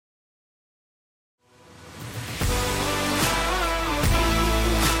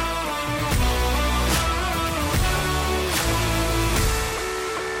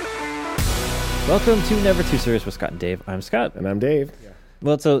Welcome to Never Too Serious with Scott and Dave. I'm Scott. And I'm Dave.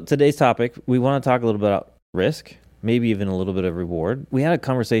 Well, so today's topic, we want to talk a little bit about risk, maybe even a little bit of reward. We had a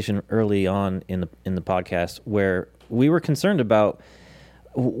conversation early on in the podcast where we were concerned about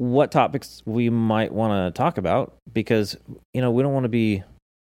what topics we might want to talk about because, we don't want to be,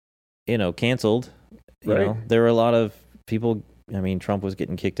 canceled. Right. There were a lot of people. Trump was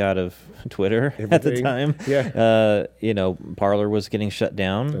getting kicked out of Twitter at the time. Yeah. Parler was getting shut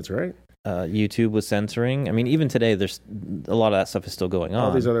down. That's right. YouTube was censoring. Even today, there's a lot of that stuff is still going on.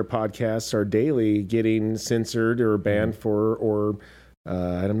 All these other podcasts are daily getting censored or banned or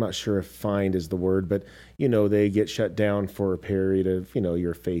I'm not sure if fined is the word, but, they get shut down for a period of,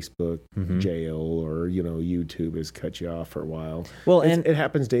 your Facebook jail or, YouTube has cut you off for a while. Well, it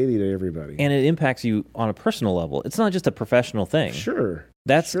happens daily to everybody. And it impacts you on a personal level. It's not just a professional thing. Sure.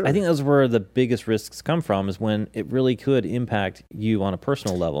 I think that's where the biggest risks come from, is when it really could impact you on a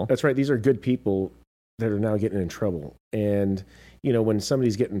personal level. That's right. These are good people that are now getting in trouble. And, when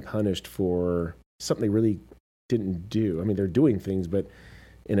somebody's getting punished for something they really didn't do, they're doing things, but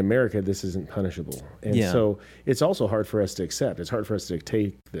in America, this isn't punishable. And so it's also hard for us to accept. It's hard for us to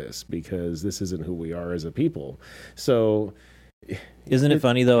take this because this isn't who we are as a people. So isn't it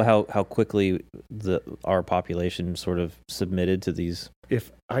funny, though, how quickly our population sort of submitted to these?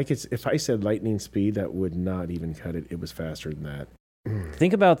 If I said lightning speed, that would not even cut it. It was faster than that.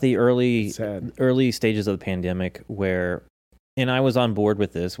 Think about the early stages of the pandemic and I was on board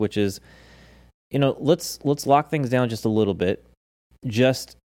with this, which is, let's lock things down just a little bit,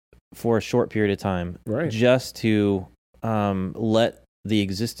 just for a short period of time, right? Just to let the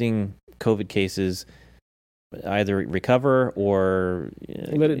existing COVID cases either recover or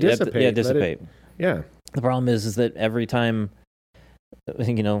let it dissipate. Dissipate. The problem is that every time,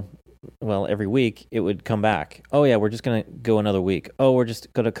 every week it would come back. Oh yeah, we're just going to go another week. Oh, we're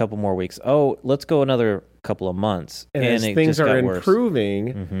just going to a couple more weeks. Oh, let's go another couple of months. And as things are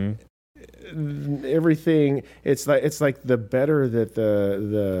improving, everything, it's like the better that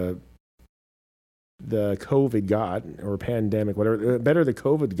the COVID got, or pandemic, whatever, the better the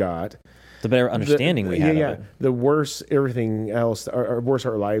COVID got, the better understanding we had of it. The worse everything else, or worse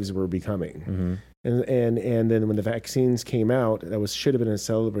our lives were becoming. And then when the vaccines came out, should have been a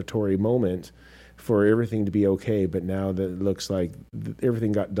celebratory moment for everything to be okay, but now that it looks like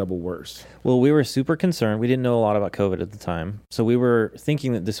everything got double worse. Well, we were super concerned. We didn't know a lot about COVID at the time, so we were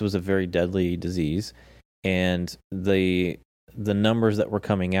thinking that this was a very deadly disease, and the numbers that were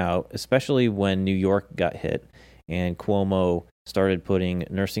coming out, especially when New York got hit and Cuomo started putting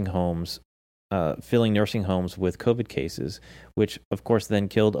filling nursing homes with COVID cases, which of course then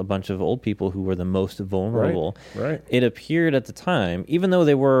killed a bunch of old people who were the most vulnerable. Right. It appeared at the time, even though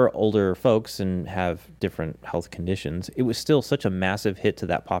they were older folks and have different health conditions, it was still such a massive hit to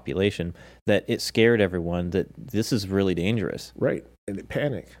that population that it scared everyone that this is really dangerous. Right. And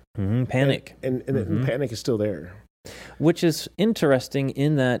panic. Panic. And panic is still there. Which is interesting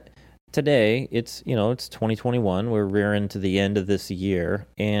in that today it's 2021. We're rearing to the end of this year,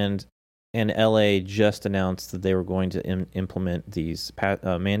 and LA just announced that they were going to implement these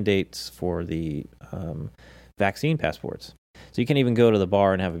mandates for the vaccine passports. So you can't even go to the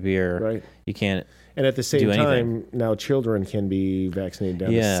bar and have a beer. Right. You can't. And at the same time, now children can be vaccinated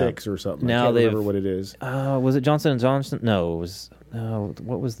down to 6 or something. Now I can't remember what it is. Was it Johnson & Johnson? No, it was.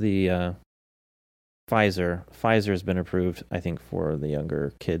 What was the Pfizer? Pfizer has been approved, I think, for the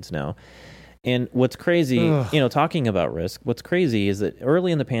younger kids now. And what's crazy, talking about risk, what's crazy is that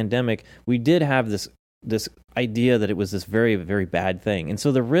early in the pandemic, we did have this idea that it was this very, very bad thing. And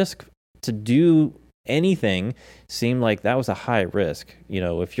so the risk to do anything seemed like that was a high risk.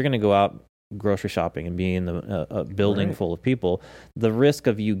 If you're going to go out grocery shopping and be in a building full of people, the risk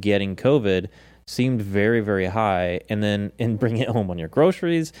of you getting COVID seemed very, very high, and bring it home on your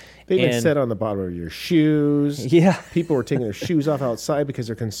groceries. They even said on the bottom of your shoes. Yeah. People were taking their shoes off outside because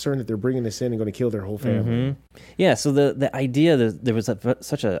they're concerned that they're bringing this in and going to kill their whole family. Yeah, so the idea that there was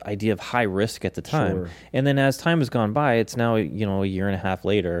such an idea of high risk at the time. Sure. And then as time has gone by, it's now, a year and a half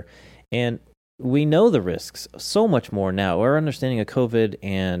later, and we know the risks so much more now. Our understanding of COVID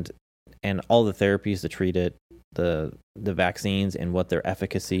and all the therapies to treat it, the vaccines and what their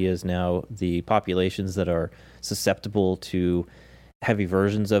efficacy is now, the populations that are susceptible to heavy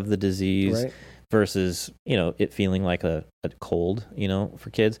versions of the disease versus, it feeling like a cold, for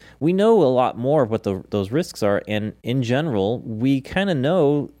kids. We know a lot more of what those risks are. And in general, we kind of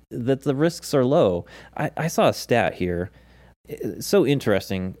know that the risks are low. I saw a stat here. It's so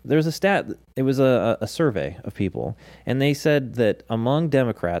interesting. There's a stat, it was a survey of people, and they said that among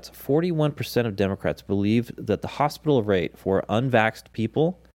Democrats, 41% of Democrats believed that the hospital rate for unvaxxed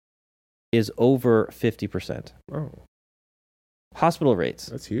people is over 50%. Oh, Hospital rates.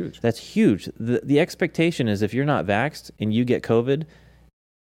 that's huge. That's huge. The expectation is if you're not vaxxed and you get COVID,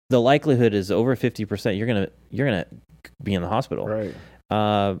 the likelihood is over 50%. You're gonna be in the hospital. Right.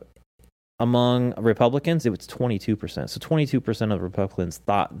 Among Republicans, it was 22%. So 22% of Republicans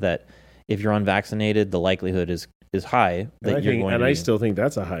thought that if you're unvaccinated, the likelihood is high that you're going to be. I still think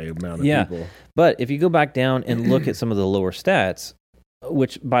that's a high amount of people. But if you go back down and look at some of the lower stats,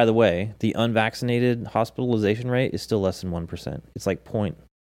 which, by the way, the unvaccinated hospitalization rate is still less than 1%. It's like I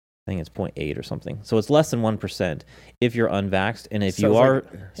think it's 0.8 or something. So it's less than 1% if you're unvaxxed. And if you are...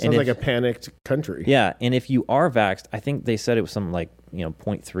 Sounds like a panicked country. Yeah, and if you are vaxxed, I think they said it was something like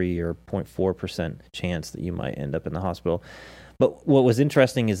 0.3 or 0.4% chance that you might end up in the hospital. But what was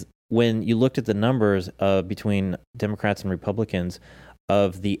interesting is when you looked at the numbers between Democrats and Republicans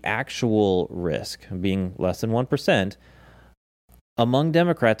of the actual risk being less than 1%, among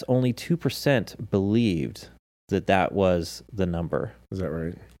Democrats, only 2% believed that was the number. Is that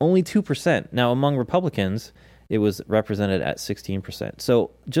right? Only 2%. Now, among Republicans, it was represented at 16%.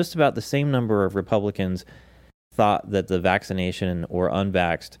 So just about the same number of Republicans thought that the vaccination or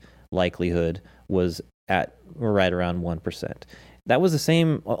unvaxxed likelihood was at right around 1%. That was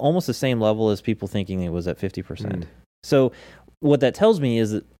almost the same level as people thinking it was at 50%. So what that tells me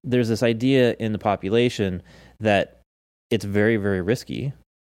is that there's this idea in the population that it's very, very risky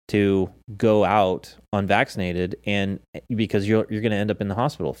to go out unvaccinated, and because you're going to end up in the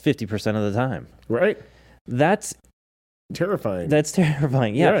hospital 50% of the time. Right. That's terrifying. That's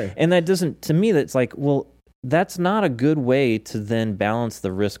terrifying. Yeah. Right. And that doesn't, to me, that's like, well, that's not a good way to then balance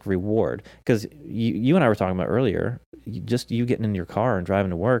the risk reward. Because you and I were talking about earlier, you getting in your car and driving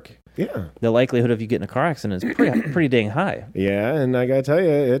to work. Yeah. The likelihood of you getting in a car accident is pretty dang high. Yeah. And I got to tell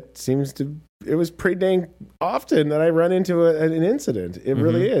you, it was pretty dang often that I run into an incident. It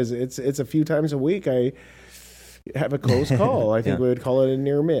really is. It's a few times a week I have a close call. I think we would call it a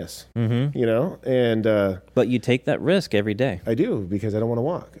near miss, and but you take that risk every day. I do, because I don't want to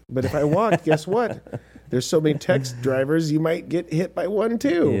walk. But if I walk, guess what? There's so many text drivers, you might get hit by one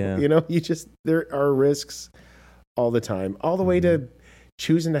too. Yeah. There are risks all the time, all the way to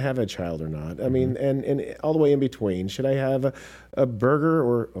choosing to have a child or not. I mean, and all the way in between. Should I have a burger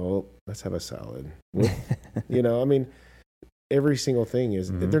or, let's have a salad? I mean, every single thing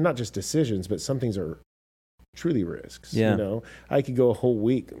is, they're not just decisions, but some things are truly risks. Yeah. I could go a whole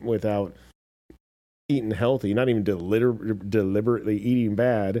week without eating healthy, not even deliberately eating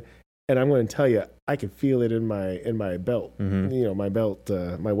bad. And I'm going to tell you, I can feel it in my belt, my belt,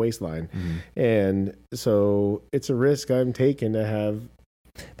 my waistline. And so it's a risk I'm taking to have.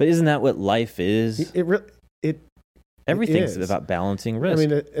 But isn't that what life is? Everything's about balancing risk. I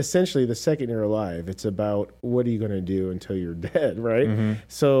mean, essentially, the second you're alive, it's about what are you going to do until you're dead, right?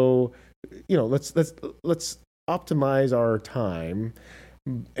 So, let's optimize our time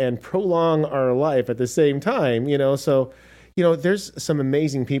and prolong our life at the same time. So, there's some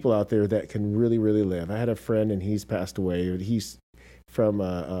amazing people out there that can really, really live. I had a friend, and he's passed away. He's from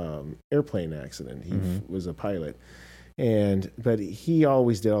an airplane accident. He was a pilot. But he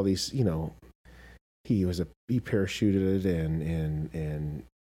always did all these, he parachuted and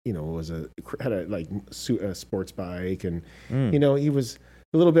had a sports bike, and he was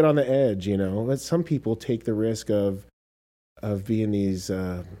a little bit on the edge, But some people take the risk of being these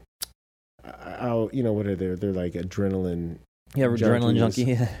what are they? They're like adrenaline. Yeah, adrenaline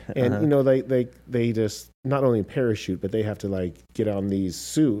junkie. And they just not only parachute, but they have to get on these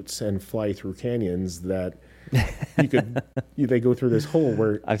suits and fly through canyons that they go through this hole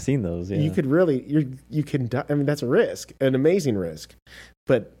where I've seen those. Yeah. You could really you can die. I mean, that's a risk, an amazing risk.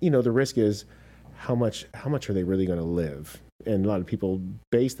 But the risk is how much are they really going to live? And a lot of people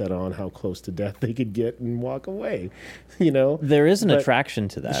base that on how close to death they could get and walk away. There is an attraction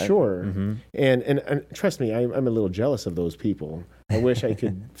to that. Sure. And trust me, I'm a little jealous of those people. I wish I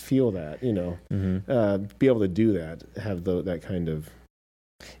could feel that. Be able to do that, have that kind of.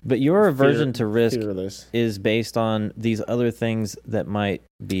 But your aversion to risk is based on these other things that might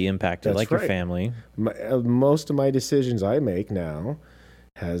be impacted, like your family. Most of my decisions I make now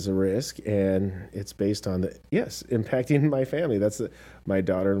has a risk, and it's based on impacting my family. That's my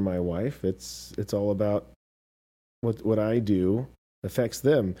daughter and my wife. It's all about what I do affects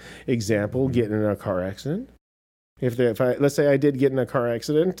them. Example: getting in a car accident. If I let's say I did get in a car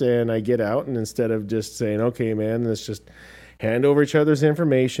accident and I get out, and instead of just saying, "Okay, man, let's just hand over each other's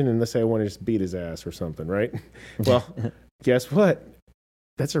information," and let's say I want to just beat his ass or something, right? Well, guess what?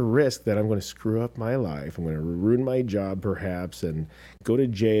 that's a risk that I'm going to screw up my life. I'm going to ruin my job perhaps and go to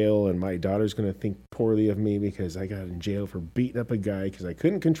jail, and my daughter's going to think poorly of me because I got in jail for beating up a guy because I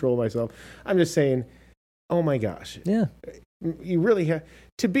couldn't control myself. I'm just saying, oh my gosh. Yeah. You really have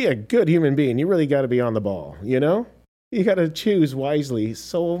to be a good human being. You really got to be on the ball, you know? You got to choose wisely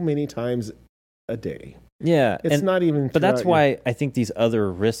so many times a day. Yeah. It's not even. But that's why I think these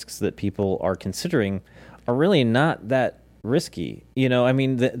other risks that people are considering are really not that risky. You know, I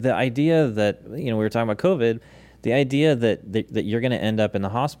mean, the idea that, you know, we were talking about COVID, the idea that you're going to end up in the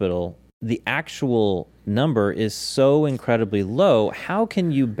hospital, the actual number is so incredibly low. How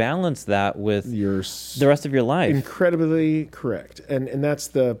can you balance that with the rest of your life? Incredibly correct. And that's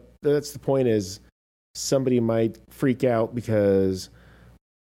the point is somebody might freak out because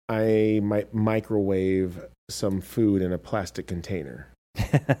I might microwave some food in a plastic container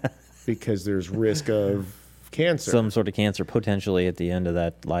because there's risk of cancer. Some sort of cancer potentially at the end of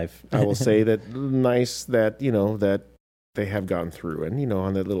that life. I will say that that they have gone through, and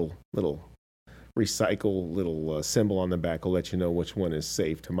on that little recycle little symbol on the back will let you know which one is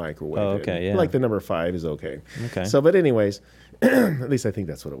safe to microwave. Oh, okay, yeah. Like the number 5 is okay. Okay. So, but anyways, at least I think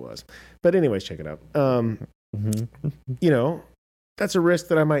that's what it was. But anyways, check it out. That's a risk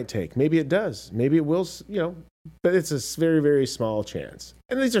that I might take. Maybe it does. Maybe it will. But it's a very, very small chance.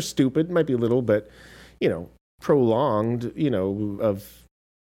 And these are stupid. Might be little, but prolonged. Of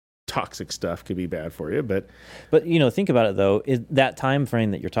toxic stuff could be bad for you. But think about it though. Is that time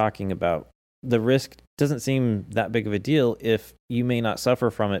frame that you're talking about? The risk doesn't seem that big of a deal if you may not suffer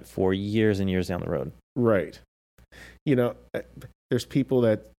from it for years and years down the road. Right. There's people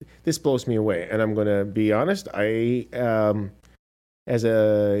that this blows me away, and I'm going to be honest. I, as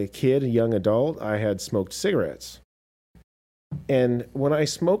a kid, a young adult, I had smoked cigarettes. And when I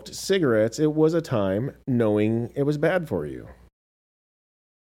smoked cigarettes, it was a time knowing it was bad for you.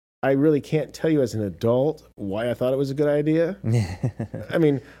 I really can't tell you as an adult why I thought it was a good idea. I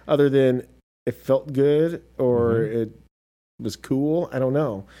mean, other than it felt good or it was cool. I don't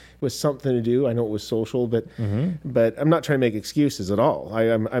know. It was something to do. I know it was social, but I'm not trying to make excuses at all.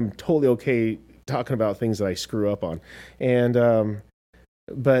 I'm totally okay talking about things that I screw up on. And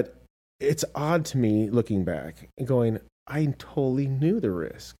but it's odd to me looking back and going, I totally knew the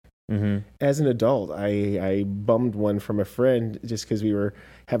risk. As an adult, I bummed one from a friend just because we were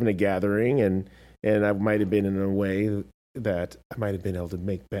having a gathering, and I might have been in a way that I might have been able to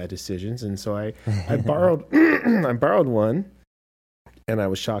make bad decisions, and so I borrowed I borrowed one, and I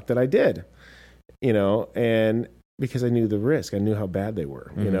was shocked that I did, and because I knew the risk, I knew how bad they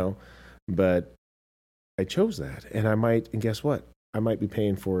were, but I chose that, and guess what? I might be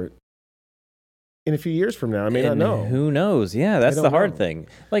paying for it in a few years from now. I may not know. Who knows? Yeah, that's the hard thing.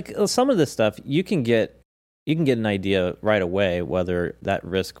 Like some of this stuff, you can get an idea right away whether that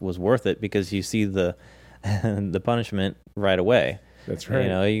risk was worth it because you see the punishment right away. That's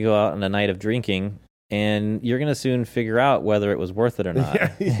right. You go out on a night of drinking, and you're going to soon figure out whether it was worth it or not.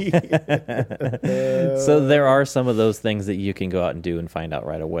 So there are some of those things that you can go out and do and find out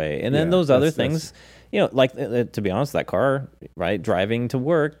right away. And then those other things, like to be honest, that car, right, driving to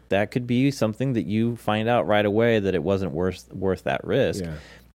work, that could be something that you find out right away that it wasn't worth that risk. Yeah.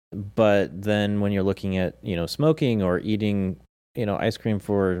 But then when you're looking at, smoking or eating, ice cream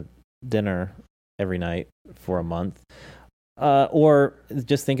for dinner every night for a month, or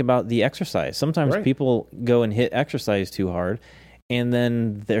just think about the exercise. Sometimes people go and hit exercise too hard, and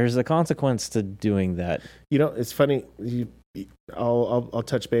then there's a consequence to doing that. It's funny. I'll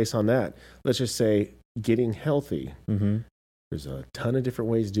touch base on that. Let's just say getting healthy. There's a ton of different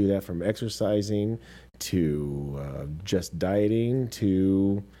ways to do that, from exercising to just dieting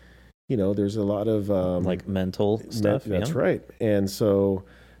to, there's a lot of like mental stuff. That's right. And so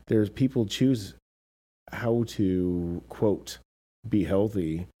there's people choose how to, quote, be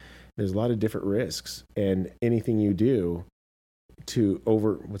healthy. There's a lot of different risks, and anything you do to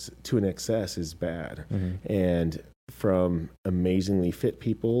an excess is bad. And from amazingly fit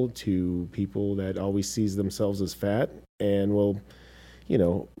people to people that always sees themselves as fat and will,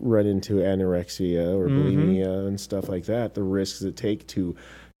 run into anorexia or bulimia and stuff like that. The risks it take to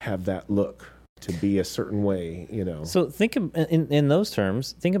have that look, to be a certain way, So think in those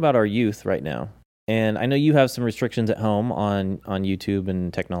terms, think about our youth right now. And I know you have some restrictions at home on YouTube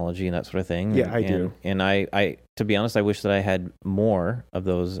and technology and that sort of thing. Yeah, I do. And I, to be honest, I wish that I had more of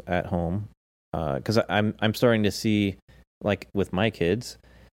those at home, because I'm starting to see, like with my kids,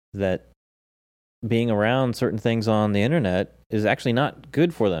 that being around certain things on the internet is actually not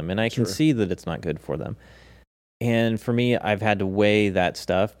good for them, and I can see that it's not good for them. And for me, I've had to weigh that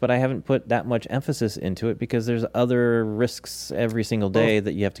stuff, but I haven't put that much emphasis into it because there's other risks every single day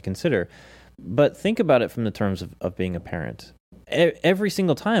that you have to consider. But think about it from the terms of being a parent. Every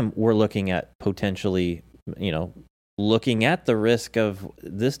single time we're looking at potentially, looking at the risk of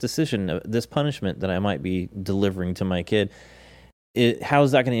this decision, this punishment that I might be delivering to my kid. How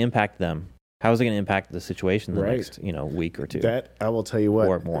is that going to impact them? How is it going to impact the situation the next, week or two? That I will tell you what.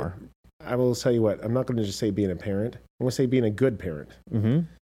 Or more. I will tell you what. I'm not going to just say being a parent. I'm going to say being a good parent. Mm-hmm.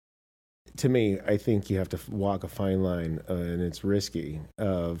 To me, I think you have to walk a fine line, and it's risky.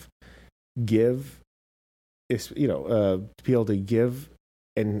 Of give, to be able to give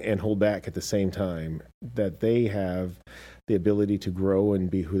and hold back at the same time. That they have the ability to grow and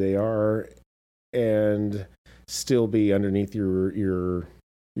be who they are, and still be underneath your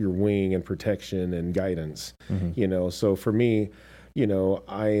wing and protection and guidance. Mm-hmm. So for me,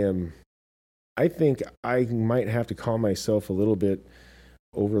 I think I might have to call myself a little bit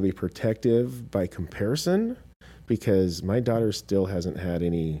overly protective by comparison, because my daughter still hasn't had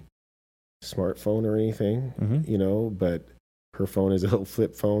any smartphone or anything, but her phone is a little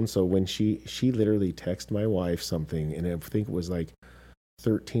flip phone. So when she literally texted my wife something, and I think it was like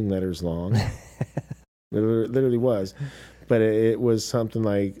 13 letters long. It literally was. But it was something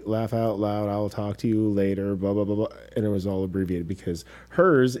like, laugh out loud, I'll talk to you later, blah, blah, blah, blah. And it was all abbreviated because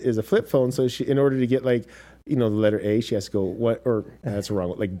hers is a flip phone. So she, in order to get the letter A, she has to go what, or that's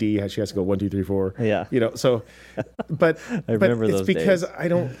wrong. Like D, she has to go 1, 2, 3, 4. Yeah. So, but I remember it's those because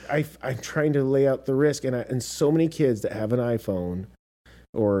days. I'm trying to lay out the risk. And so many kids that have an iPhone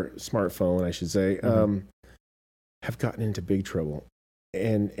or smartphone, I should say, have gotten into big trouble.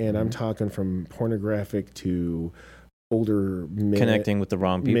 And I'm talking from pornographic to older men. Connecting with the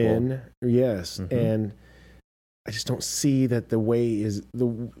wrong people. Men, yes. Mm-hmm. And I just don't see that the way is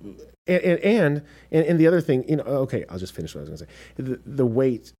and the other thing, okay, I'll just finish what I was going to say. The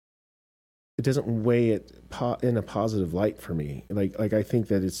weight, it doesn't weigh it in a positive light for me. Like I think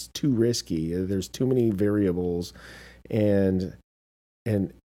that it's too risky. There's too many variables, and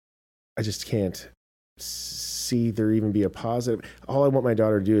I just can't see there even be a positive. All I want my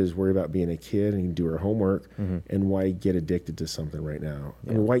daughter to do is worry about being a kid and do her homework. And why get addicted to something right now?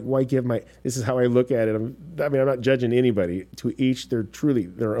 Yeah. I mean, why give this is how I look at it. I'm not judging anybody. To each they're truly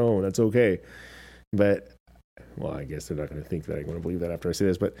their own. That's okay. But I guess they're not going to think that I'm going to believe that after I say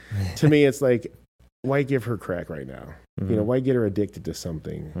this. But to me, it's like, why give her crack right now? Why get her addicted to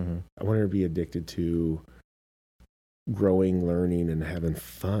something? I want her to be addicted to growing, learning, and having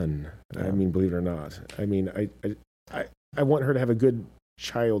fun. Yeah. I mean, believe it or not. I mean, I want her to have a good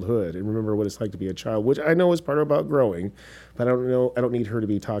childhood and remember what it's like to be a child, which I know is part about growing, but I don't need her to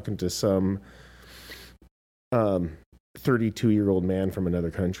be talking to some 32-year-old man from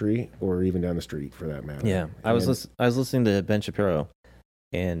another country, or even down the street for that matter. Yeah. I was listening to Ben Shapiro,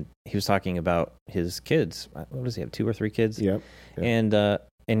 and he was talking about his kids. What does he have, 2 or 3 kids? Yep.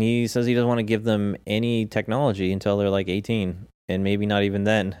 And he says he doesn't want to give them any technology until they're like 18, and maybe not even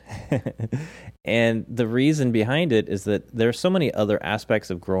then. And the reason behind it is that there's so many other aspects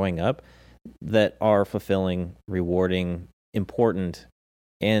of growing up that are fulfilling, rewarding, important,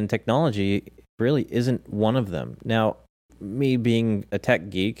 and technology really isn't one of them. Now, me being a tech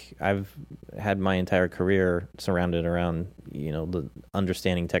geek, I've had my entire career surrounded around, the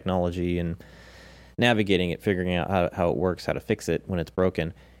understanding technology and navigating it, figuring out how it works, how to fix it when it's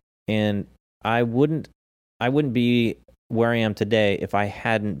broken. And I wouldn't be where I am today if I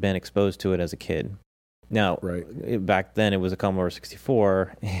hadn't been exposed to it as a kid. Now, back then it was a Commodore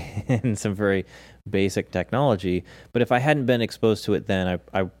 64 and some very basic technology. But if I hadn't been exposed to it then,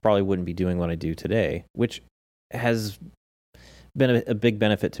 I probably wouldn't be doing what I do today, which has been a big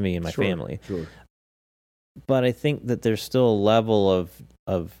benefit to me and my family. Sure. But I think that there's still a level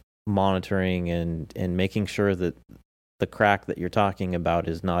of monitoring and making sure that the crack that you're talking about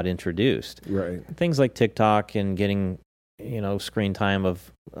is not introduced. Right. Things like TikTok and getting, screen time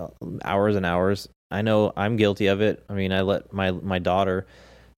of hours and hours. I know I'm guilty of it. I mean, I let my daughter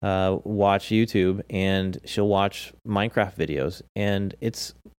watch YouTube, and she'll watch Minecraft videos, and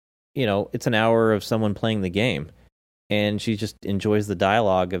it's an hour of someone playing the game, and she just enjoys the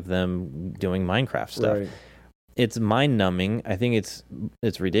dialogue of them doing Minecraft stuff. Right. It's mind numbing. I think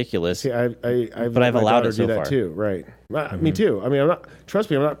it's ridiculous. See, I've allowed it so do that far too. Right. Me too. I mean, trust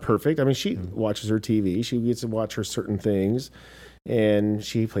me, I'm not perfect. I mean, she watches her TV. She gets to watch her certain things, and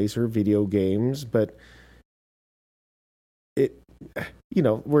she plays her video games. But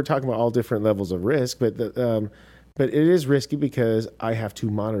we're talking about all different levels of risk. But it is risky because I have to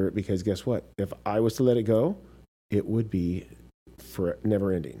monitor it. Because guess what? If I was to let it go, it would be for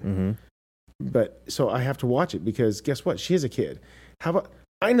never ending. but so I have to watch it because guess what? She is a kid. How about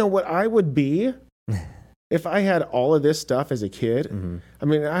I know what I would be if I had all of this stuff as a kid. Mm-hmm. I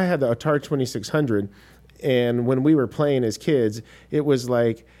mean, I had the Atari 2600, and when we were playing as kids, it was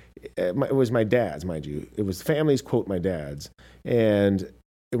like it was my dad's, mind you. It was families quote my dad's, and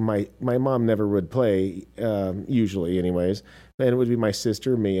my mom never would play, usually anyways. And it would be my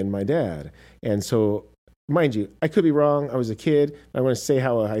sister, me, and my dad. And so, mind you, I could be wrong. I was a kid. I want to say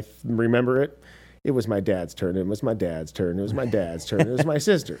how I remember it. It was my dad's turn. It was my dad's turn. It was my dad's turn. It was my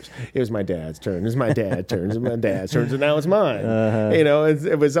sister's. It was my dad's turn. It was my dad's turn. It was my dad's turn. And now it's mine. You know,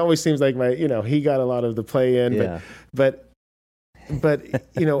 it was always seems like he got a lot of the play in, Yeah. but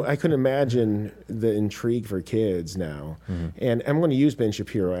you know, I couldn't imagine the intrigue for kids now. Mm-hmm. And I'm going to use Ben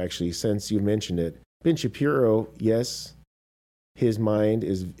Shapiro actually, since you mentioned it. Ben Shapiro, yes, his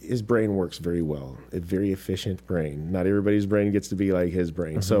brain works very well. A very efficient brain. Not everybody's brain gets to be like his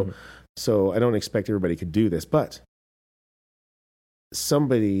brain. Mm-hmm. So I don't expect everybody could do this, but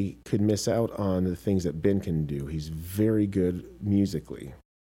somebody could miss out on the things that Ben can do. He's very good musically.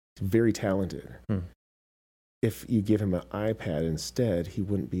 He's very talented. If you give him an iPad instead, he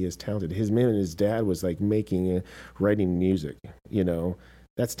wouldn't be as talented. Him and his dad was like writing music, you know.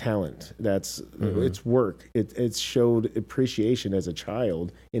 That's talent. It's work. It showed appreciation as a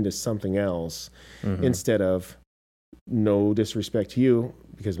child into something else instead of, no disrespect to you,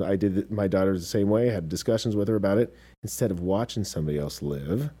 because I did my daughter the same way. I had discussions with her about it. Instead of watching somebody else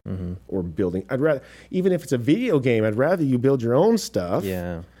live or building, I'd rather, even if it's a video game, I'd rather you build your own stuff.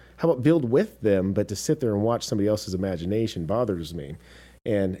 Yeah. How about build with them? But to sit there and watch somebody else's imagination bothers me.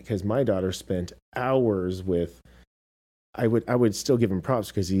 And because my daughter spent hours with, I would still give him props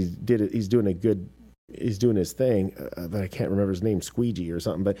because he did it. He's doing his thing, but I can't remember his name, Squeegee or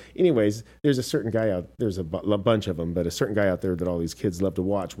something. But anyways, there's a certain guy out, there's a bunch of them, but a certain guy out there that all these kids love to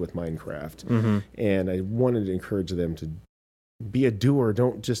watch with Minecraft. And I wanted to encourage them to be a doer.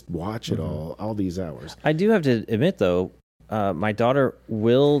 Don't just watch it all these hours. I do have to admit, though, my daughter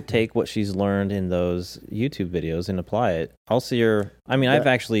will take what she's learned in those YouTube videos and apply it. I'll see her. I mean, I've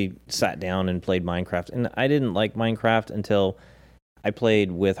actually sat down and played Minecraft, and I didn't like Minecraft until I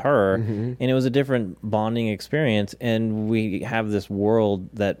played with her, and it was a different bonding experience, and we have this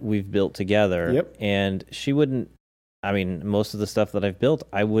world that we've built together. Yep. And she wouldn't, I mean, most of the stuff that I've built,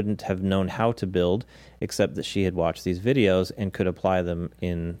 I wouldn't have known how to build, except that she had watched these videos and could apply them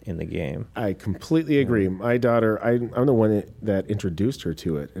in the game. I completely agree. My daughter, I'm the one that introduced her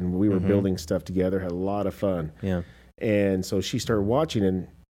to it, and we were building stuff together, had a lot of fun. Yeah. And so she started watching, and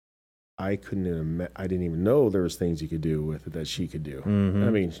I didn't even know there was things you could do with it that she could do. I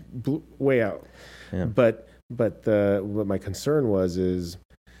mean, way out. Yeah. But what my concern was is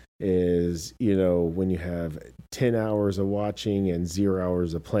you know, when you have 10 hours of watching and 0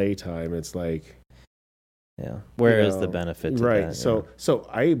 hours of playtime, it's like, yeah. Where is the benefit to right. that? So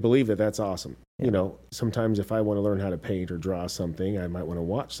I believe that that's awesome. Yeah. You know, sometimes if I want to learn how to paint or draw something, I might want to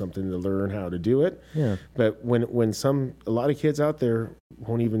watch something to learn how to do it. Yeah. But when a lot of kids out there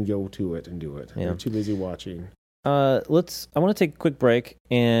won't even go to it and do it. Yeah. They're too busy watching. I want to take a quick break,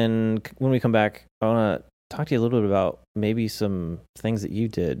 and when we come back, I want to talk to you a little bit about maybe some things that you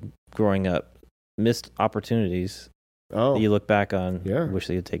did growing up, missed opportunities that you look back on, wish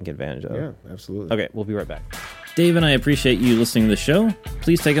that you had taken advantage of. Yeah, absolutely. Okay, we'll be right back. Dave and I appreciate you listening to the show.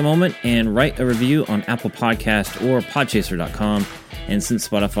 Please take a moment and write a review on Apple Podcast or Podchaser.com. And since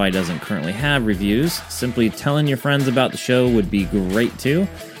Spotify doesn't currently have reviews, simply telling your friends about the show would be great too.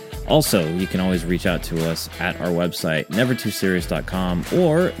 Also, you can always reach out to us at our website, nevertooserious.com,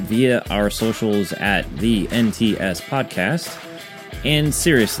 or via our socials at the NTS Podcast. And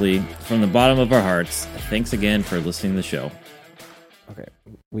seriously, from the bottom of our hearts, thanks again for listening to the show. Okay,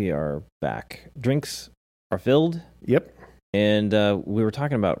 we are back. Drinks are filled. Yep. And we were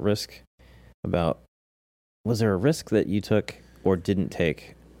talking about risk, was there a risk that you took or didn't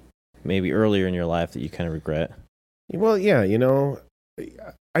take maybe earlier in your life that you kind of regret? Well, yeah, you know,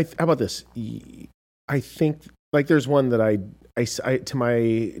 how about this? I think like there's one that I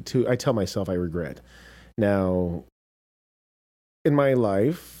tell myself I regret. Now, in my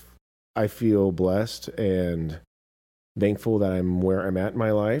life, I feel blessed and thankful that I'm where I'm at in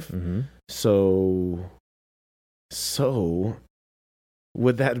my life. So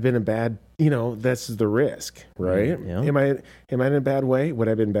would that have been a bad, you know, that's the risk, right? Yeah. Am I in a bad way? Would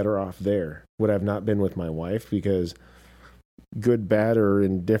I have been better off there? Would I have not been with my wife? Because good, bad, or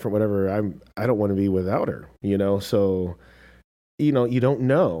indifferent, whatever, I don't want to be without her, you know? So, you know, you don't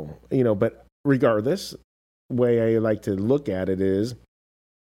know, you know, but regardless, way I like to look at it is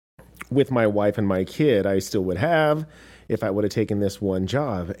with my wife and my kid, I still would have, if I would have taken this one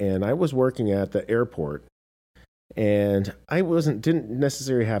job. And I was working at the airport, and I didn't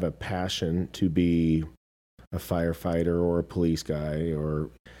necessarily have a passion to be a firefighter or a police guy,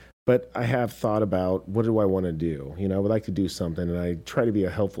 but I have thought about, what do I want to do? I would like to do something, and I try to be a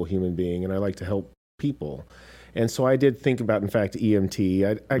helpful human being, and I like to help people. And so I did think about, in fact,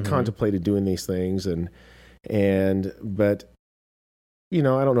 EMT. I contemplated doing these things, but I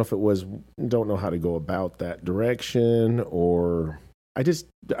don't know if don't know how to go about that direction, or I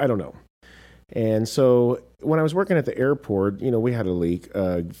don't know. And so when I was working at the airport, we had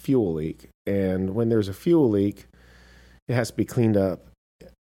a fuel leak. And when there's a fuel leak, it has to be cleaned up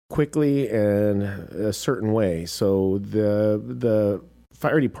quickly and a certain way. So the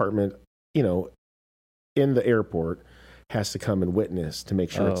fire department, in the airport has to come and witness to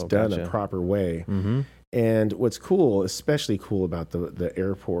make sure it's done a proper way. Mm-hmm. And what's especially cool about the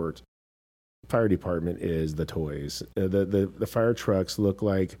airport fire department is the toys. The fire trucks look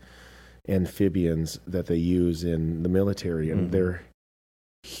like amphibians that they use in the military, and they're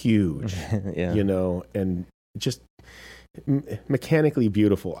huge, and just mechanically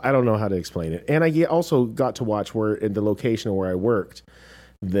beautiful. I don't know how to explain it. And I also got to watch where in the location where I worked,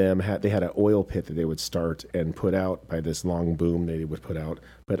 they had an oil pit that they would start and put out by this long boom they would put out.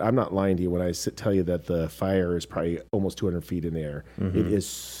 But I'm not lying to you when I tell you that the fire is probably almost 200 feet in the air. Mm-hmm. It is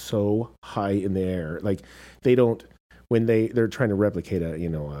so high in the air. Like they don't, when they're trying to replicate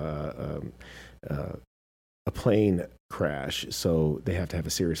a plane crash, so they have to have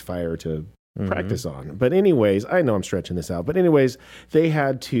a serious fire to practice on. But anyways, I know I'm stretching this out, but anyways, they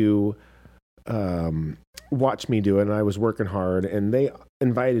had to watch me do it, and I was working hard, and they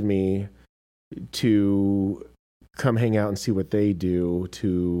invited me to come hang out and see what they do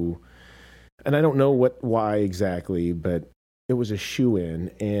and I don't know why exactly, but it was a shoe-in,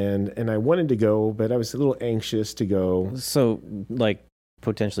 and I wanted to go, but I was a little anxious to go. So, like,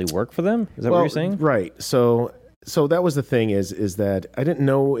 potentially work for them? Is that what you're saying? Right. So that was the thing is that I didn't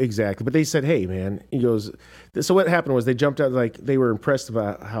know exactly, but they said, "Hey, man," he goes. So what happened was they jumped out, like they were impressed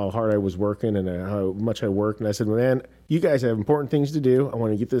about how hard I was working and how much I worked. And I said, "Man, you guys have important things to do. I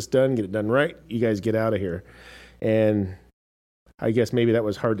want to get this done, get it done right. You guys get out of here." And I guess maybe that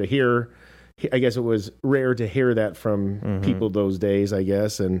was hard to hear. I guess it was rare to hear that from people those days, I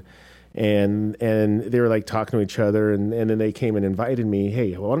guess. And they were like talking to each other, and then they came and invited me,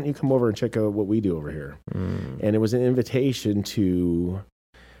 "Hey, why don't you come over and check out what we do over here?" And it was an invitation to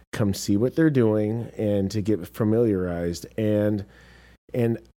come see what they're doing and to get familiarized. And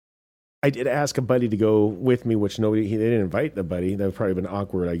I did ask a buddy to go with me, which they didn't invite the buddy. That would probably have been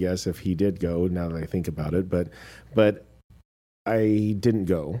awkward, I guess, if he did go, now that I think about it. But I didn't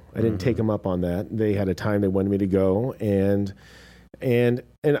go. I didn't take him up on that. They had a time they wanted me to go, and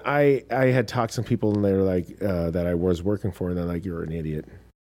I had talked to some people, and they were like, that I was working for, and they're like, "You're an idiot.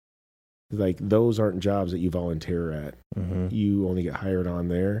 Like, those aren't jobs that you volunteer at. You only get hired on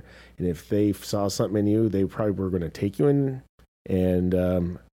there. And if they saw something in you, they probably were going to take you in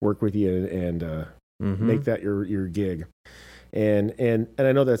and work with you and make that your gig." And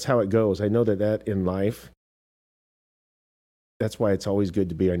I know that's how it goes. I know that in life, that's why it's always good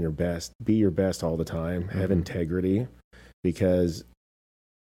to be on your best. Be your best all the time. Have integrity, because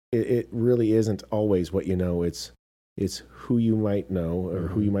it really isn't always what you know. It's who you might know or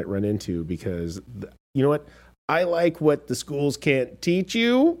who you might run into, because you know what? I like what the schools can't teach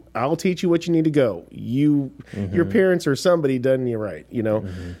you. I'll teach you what you need to go. Your parents or somebody done you right,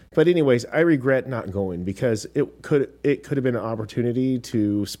 But anyways, I regret not going, because it could have been an opportunity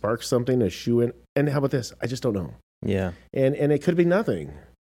to spark something, to shoe in. And how about this? I just don't know. Yeah. And it could be nothing.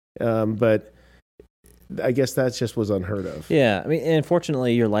 But I guess that just was unheard of. Yeah. I mean, and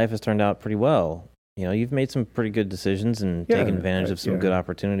fortunately, your life has turned out pretty well. You've made some pretty good decisions and taken advantage of some good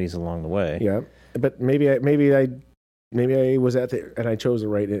opportunities along the way. Yeah. But maybe I was and I chose the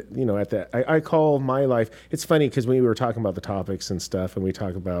right, at that. I call my life, it's funny because when we were talking about the topics and stuff, and we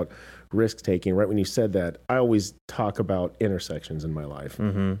talk about risk taking, right when you said that, I always talk about intersections in my life.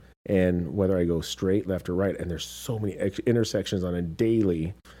 And whether I go straight, left, or right, and there's so many intersections on a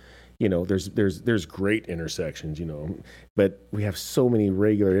daily, there's great intersections, but we have so many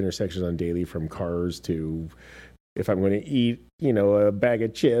regular intersections on daily, from cars to if I'm going to eat, a bag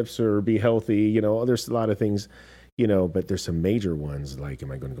of chips or be healthy, there's a lot of things, but there's some major ones, like,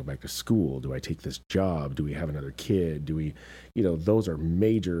 am I going to go back to school? Do I take this job? Do we have another kid? Do we, those are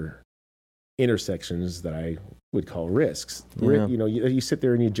major intersections that I would call risks. Yeah. You sit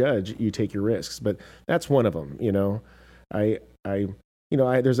there and you judge, you take your risks, but that's one of them.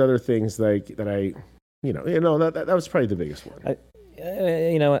 There's other things like that. That was probably the biggest one.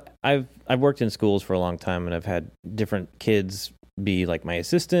 I've worked in schools for a long time, and I've had different kids be like my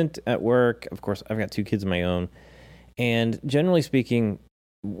assistant at work. Of course, I've got 2 kids of my own, and generally speaking,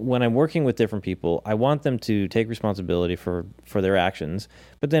 when I'm working with different people, I want them to take responsibility for their actions,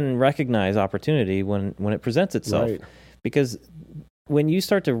 but then recognize opportunity when it presents itself. Right. Because when you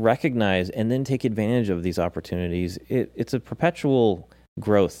start to recognize and then take advantage of these opportunities, it's a perpetual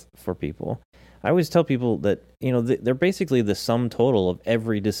growth for people. I always tell people that, they're basically the sum total of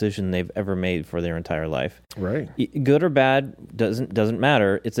every decision they've ever made for their entire life. Right. Good or bad doesn't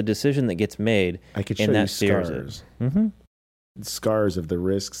matter. It's a decision that gets made. I could show and you that steers scars. it. Mm-hmm. Scars of the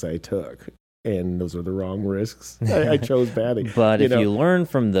risks I took. And those are the wrong risks. I chose badly. But if you learn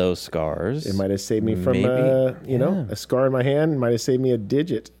from those scars, it might have saved me from, a scar in my hand. Might have saved me a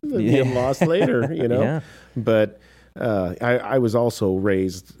digit that being lost later, Yeah. But I was also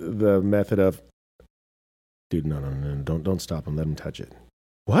raised the method of, dude, no, don't stop him. Let him touch it.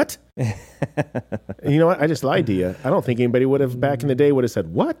 What? You know what? I just lied to you. I don't think anybody would have, back in the day, would have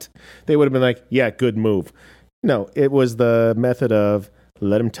said, what? They would have been like, yeah, good move. No, it was the method of,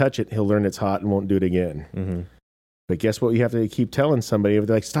 let him touch it. He'll learn it's hot and won't do it again. Mm-hmm. But guess what? You have to keep telling somebody.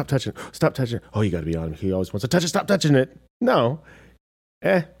 They're like, stop touching it. Oh, you got to be on him. He always wants to touch it. Stop touching it. No.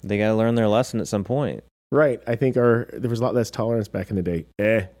 They got to learn their lesson at some point. Right. I think there was a lot less tolerance back in the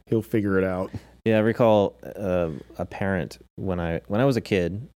day. He'll figure it out. Yeah, I recall a parent when I was a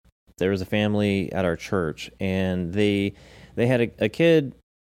kid. There was a family at our church, and they had a kid.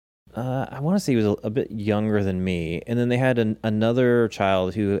 I want to say he was a bit younger than me, and then they had another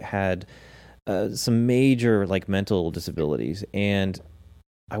child who had some major mental disabilities, and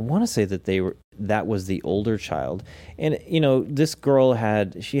I want to say that was the older child. And this girl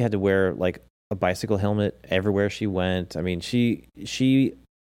had to wear a bicycle helmet everywhere she went. I mean, she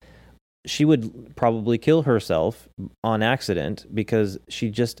would probably kill herself on accident because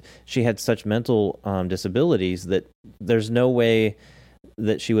she had such mental disabilities that there's no way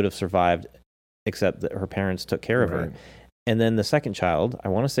that she would have survived except that her parents took care of her. And then the second child, I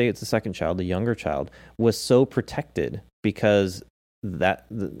want to say it's the second child, the younger child, was so protected because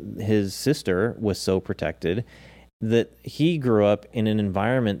his sister was so protected that he grew up in an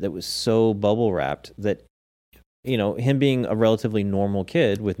environment that was so bubble wrapped that, him being a relatively normal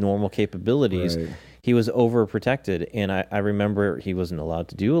kid with normal capabilities, he was overprotected. And I remember he wasn't allowed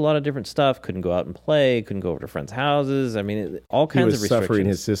to do a lot of different stuff, couldn't go out and play, couldn't go over to friends' houses. I mean, all kinds of restrictions. He was suffering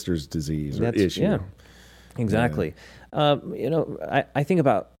his sister's disease or issue. Yeah, exactly. Yeah. I think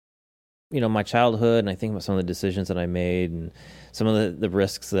about, my childhood, and I think about some of the decisions that I made and some of the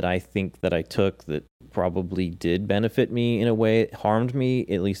risks that I think that I took that probably did benefit me in a way. It harmed me,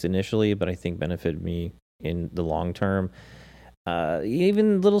 at least initially, but I think benefited me in the long term.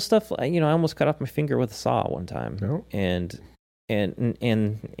 Even little stuff, I almost cut off my finger with a saw one time. No. And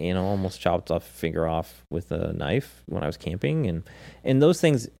almost chopped off a finger off with a knife when I was camping. And those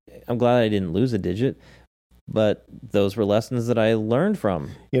things, I'm glad I didn't lose a digit. But those were lessons that I learned from.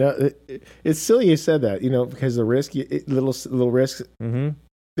 It's silly you said that, because the risk, little risks. Mm-hmm.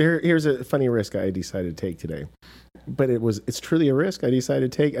 Here's a funny risk I decided to take today. But it's truly a risk I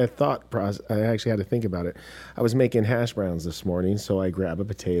decided to take. I actually had to think about it. I was making hash browns this morning, so I grab a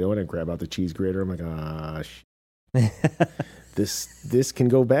potato and I grab out the cheese grater. I'm like, gosh, this can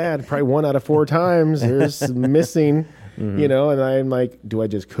go bad. Probably 1 out of 4 times there's missing, Mm-hmm. and I'm like, do I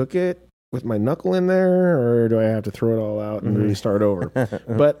just cook it with my knuckle in there, or do I have to throw it all out and restart over?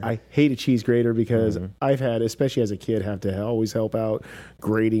 But I hate a cheese grater because I've had, especially as a kid, have to always help out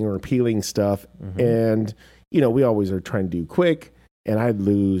grating or peeling stuff. And, we always are trying to do quick, and I'd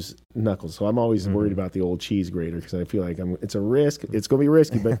lose knuckles. So I'm always worried about the old cheese grater because I feel like it's a risk. It's going to be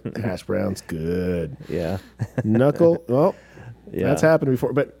risky, but hash browns, good. Yeah. Knuckle, well, yeah. That's happened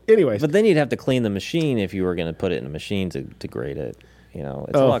before. But anyways. But then you'd have to clean the machine if you were going to put it in a machine to grate it.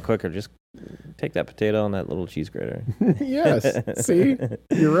 It's a lot quicker. Just take that potato and that little cheese grater. Yes. See,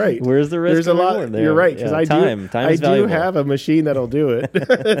 you're right. Where's the risk? There's a lot. There? You're right because I do have a machine that'll do it.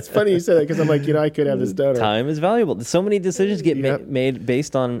 It's funny you said that because I'm like, I could have this done. Time is valuable. So many decisions get made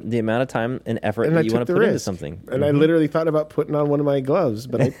based on the amount of time and effort that you want to put into something. And I literally thought about putting on one of my gloves,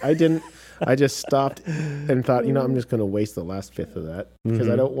 but I didn't. I just stopped and thought, I'm just going to waste the last fifth of that because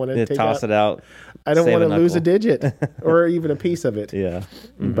I don't want to toss it out. I don't want to lose a digit or even a piece of it. Yeah.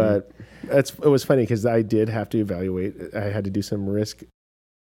 Mm-hmm. But it was funny because I did have to evaluate. I had to do some risk,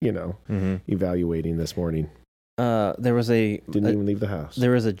 evaluating this morning. There was didn't even leave the house.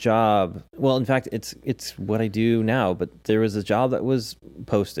 There was a job. Well, in fact, it's what I do now. But there was a job that was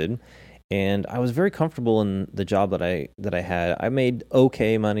posted, and I was very comfortable in the job that I had. I made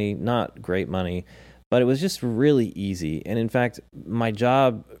okay money, not great money, but it was just really easy. And in fact, my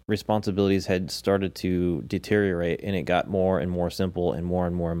job responsibilities had started to deteriorate, and it got more and more simple and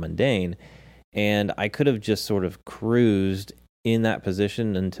more mundane. And I could have just sort of cruised in that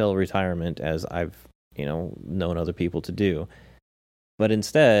position until retirement, as I've, known other people to do. But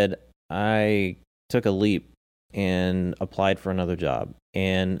instead, I took a leap and applied for another job.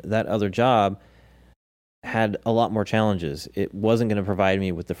 And that other job had a lot more challenges. It wasn't going to provide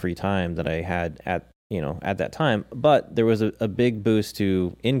me with the free time that I had at that time, but there was a big boost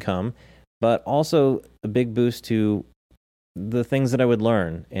to income, but also a big boost to the things that I would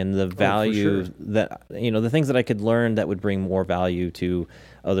learn and the value that, the things that I could learn that would bring more value to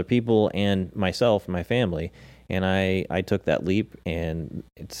other people and myself and my family. And I took that leap, and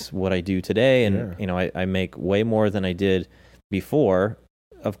it's what I do today. And, I make way more than I did before.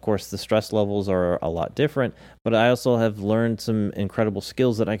 Of course, the stress levels are a lot different, but I also have learned some incredible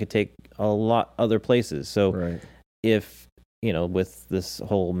skills that I could take a lot other places. So if, with this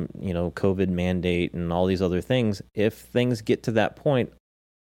whole, COVID mandate and all these other things, if things get to that point,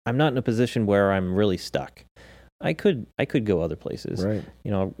 I'm not in a position where I'm really stuck. I could go other places. Right.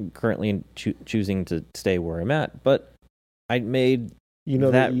 I'm currently choosing to stay where I'm at, but I made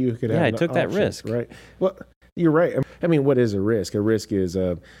that you could have I took that risk. Right. Well, you're right. I mean, what is a risk? A risk is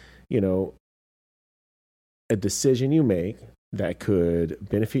a decision you make that could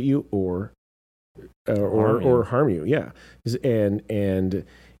benefit you or harm you. Yeah. And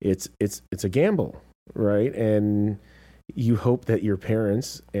it's a gamble, right? And you hope that your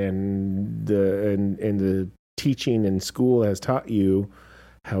parents and the teaching in school has taught you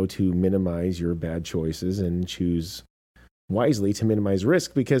how to minimize your bad choices and choose wisely to minimize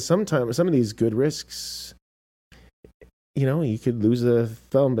risk, because sometimes some of these good risks, you could lose a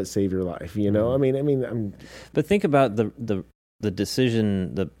thumb but save your life. But think about the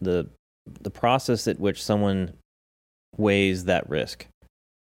decision, the process at which someone weighs that risk,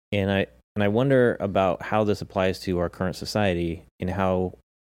 and I wonder about how this applies to our current society and how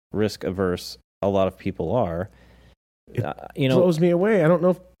risk averse a lot of people are. It blows me away. I don't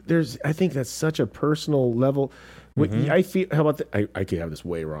know if I think that's such a personal level. I feel. How about I could have this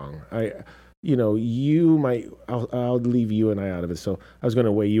way wrong. You might. I'll leave you and I out of it. So I was going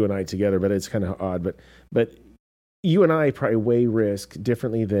to weigh you and I together, but it's kind of odd. But you and I probably weigh risk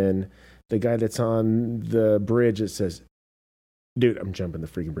differently than the guy that's on the bridge that says, "Dude, I'm jumping the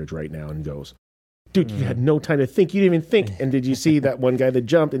freaking bridge right now," and goes, "Dude, you had no time to think. You didn't even think." And did you see that one guy that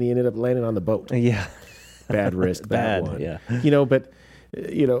jumped and he ended up landing on the boat? Yeah, bad risk. Bad one. Yeah.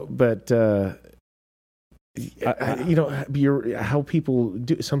 How people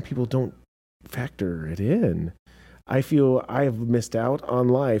do. Some people don't factor it in. I feel I've missed out on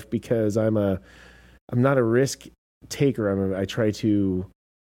life because I'm not a risk taker. I try to,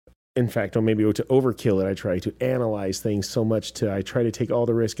 in fact, or maybe to overkill it. I try to analyze things so much I try to take all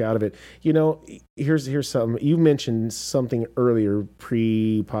the risk out of it. Here's something. You mentioned something earlier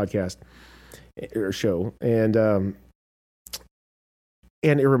pre-podcast or show, and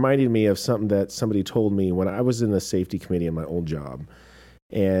it reminded me of something that somebody told me when I was in the safety committee in my old job.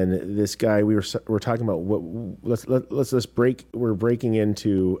 And this guy, we're talking about we're breaking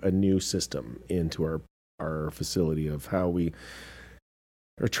into a new system into our facility of how we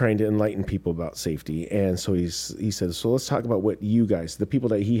are trying to enlighten people about safety. And so he said, so let's talk about what you guys, the people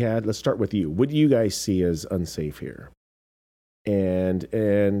that he had, let's start with you. What do you guys see as unsafe here? And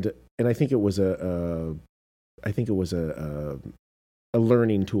I think it was a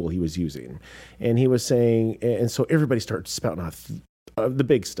learning tool he was using. And he was saying, and so everybody started spouting off the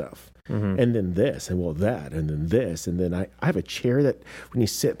big stuff, and then this, and well that, and then this, and then I have a chair that when you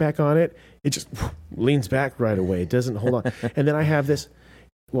sit back on it, it just leans back right away. It doesn't hold on. And then I have this.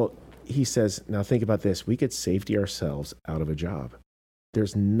 Well, he says, now think about this. We could safety ourselves out of a job.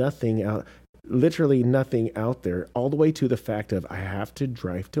 There's literally nothing out there, all the way to the fact of I have to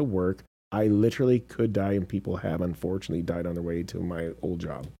drive to work. I literally could die, and people have unfortunately died on their way to my old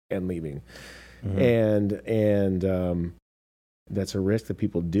job and leaving. And that's a risk that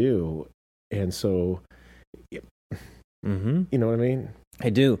people do. And so, you know what I mean? I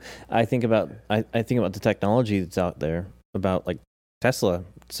do. I think about the technology that's out there, about like Tesla,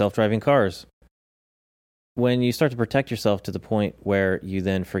 self-driving cars. When you start to protect yourself to the point where you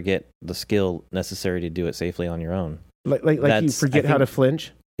then forget the skill necessary to do it safely on your own. Like you forget how to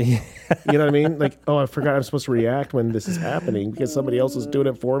flinch. You know what I mean? Like, oh, I forgot I'm supposed to react when this is happening because somebody else is doing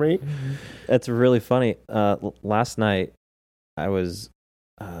it for me. That's really funny. Last night, I was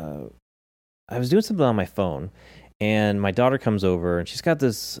doing something on my phone, and my daughter comes over, and she's got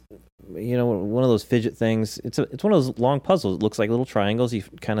this one of those fidget things. It's one of those long puzzles. It looks like little triangles. You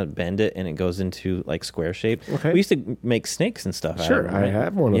kind of bend it and it goes into like square shape. Okay. We used to make snakes and stuff. Sure, out of it, right? I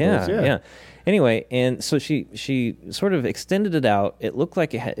have one of those. Yeah. Anyway, and so she sort of extended it out. It looked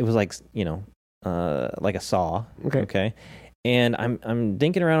like it was like like a saw. Okay. And I'm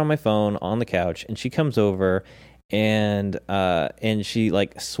dinking around on my phone on the couch, and she comes over, and she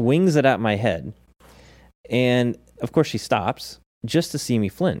like swings it at my head, and of course she stops just to see me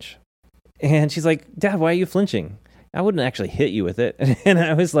flinch, and she's like, "Dad, why are you flinching? I wouldn't actually hit you with it." And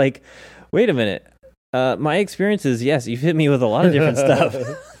I was like, "Wait a minute. My experience is, yes, you've hit me with a lot of different stuff.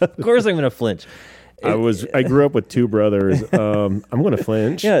 Of course I'm going to flinch." I grew up with two brothers. I'm going to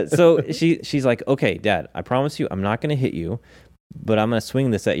flinch. Yeah. So she's like, "Okay, Dad, I promise you, I'm not going to hit you, but I'm going to swing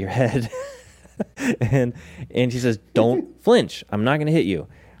this at your head." and she says, "Don't flinch. I'm not going to hit you."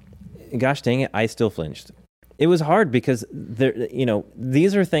 Gosh dang it, I still flinched. It was hard because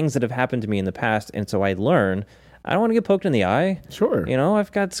these are things that have happened to me in the past, and so I learn I don't want to get poked in the eye. Sure.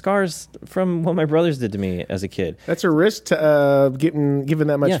 I've got scars from what my brothers did to me as a kid. That's a risk to giving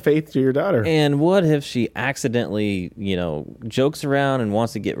that much faith to your daughter. And what if she accidentally, jokes around and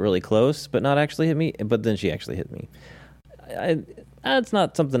wants to get really close, but not actually hit me, but then she actually hit me? That's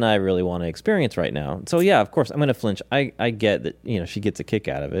not something I really want to experience right now. So yeah, of course, I'm going to flinch. I get that, she gets a kick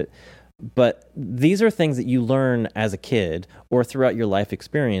out of it. But these are things that you learn as a kid or throughout your life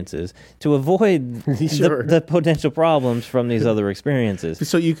experiences to avoid the potential problems from these other experiences.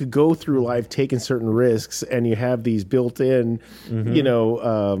 So you could go through life taking certain risks, and you have these built in,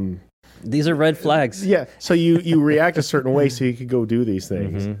 these are red flags. Yeah. So you react a certain way so you could go do these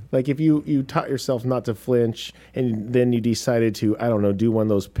things. Mm-hmm. Like if you taught yourself not to flinch, and then you decided to, I don't know, do one of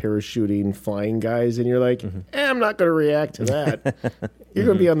those parachuting flying guys, and you're like, I'm not going to react to that. You're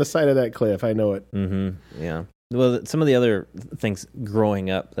going to be on the side of that cliff. I know it. Mm-hmm. Yeah. Well, some of the other things growing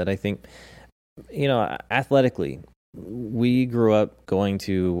up that I think, athletically, we grew up going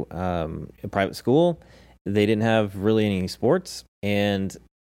to a private school. They didn't have really any sports, and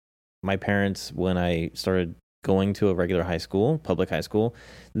my parents, when I started going to a regular high school, public high school,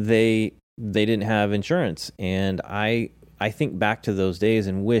 they didn't have insurance. And I think back to those days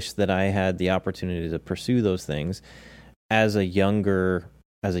and wish that I had the opportunity to pursue those things as a younger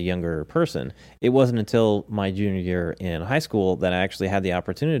person. It wasn't until my junior year in high school that I actually had the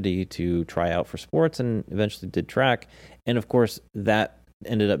opportunity to try out for sports and eventually did track. And of course, that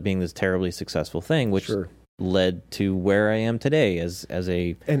ended up being this terribly successful thing, which led to where I am today as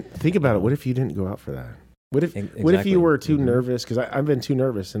a. And think about it. What if you didn't go out for that? What if you were too nervous? Because I've been too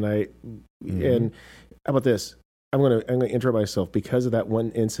nervous, and and how about this? I'm gonna interrupt myself because of that one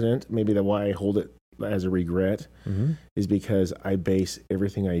incident. Maybe that's why I hold it as a regret is because I base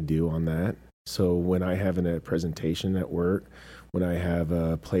everything I do on that. So when I have a presentation at work, when I have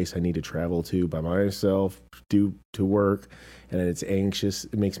a place I need to travel to by myself, do to work, and it's anxious,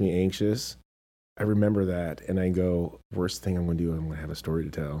 it makes me anxious. I remember that, and I go, worst thing I'm going to do, I'm going to have a story to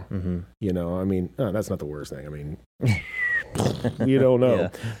tell. Mm-hmm. That's not the worst thing. I mean, you don't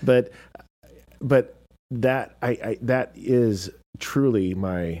know, but that that is truly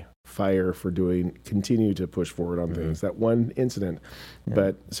my fire for continue to push forward on things. That one incident,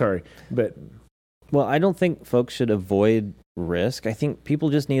 but well, I don't think folks should avoid risk. I think people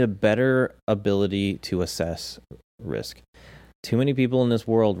just need a better ability to assess risk. Too many people in this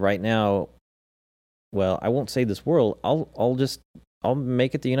world right now. Well, I won't say this world. I'll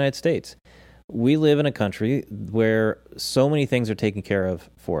make it the United States. We live in a country where so many things are taken care of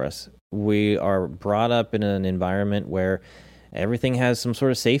for us. We are brought up in an environment where everything has some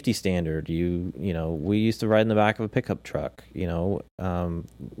sort of safety standard. We used to ride in the back of a pickup truck,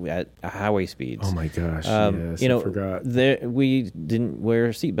 at highway speeds. Oh my gosh! Yes, I forgot. We didn't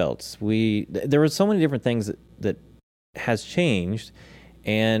wear seatbelts. There were so many different things that has changed,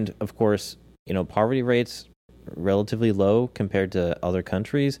 and of course, poverty rates relatively low compared to other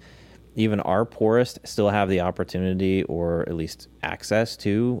countries. Even our poorest still have the opportunity or at least access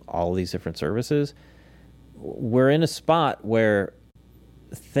to all these different services. We're in a spot where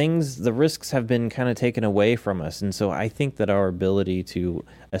the risks have been kind of taken away from us. And so I think that our ability to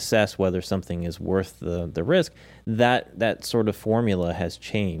assess whether something is worth the risk, that sort of formula has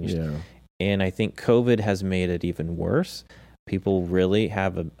changed. Yeah. And I think COVID has made it even worse. People really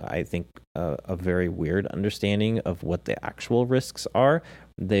have, a very weird understanding of what the actual risks are.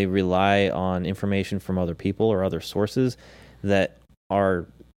 They rely on information from other people or other sources that are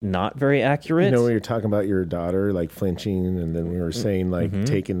not very accurate. When you're talking about your daughter, like flinching, and then we were saying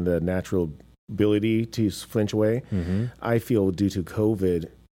taking the natural ability to flinch away. Mm-hmm. I feel due to COVID,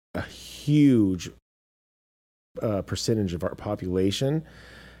 a huge percentage of our population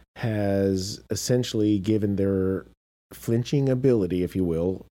has essentially given their flinching ability, if you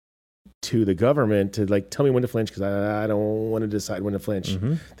will, to the government to like tell me when to flinch because I don't want to decide when to flinch.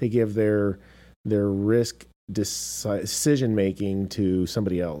 Mm-hmm. They give their risk decision making to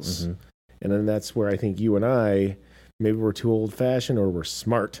somebody else, Mm-hmm. and then that's where I think you and I maybe we're too old fashioned or we're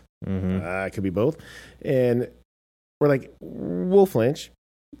smart. Mm-hmm. It could be both, and we're like we'll flinch.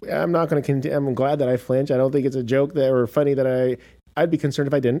 I'm not going to. I'm glad that I flinch. I don't think it's a joke that or funny that I'd be concerned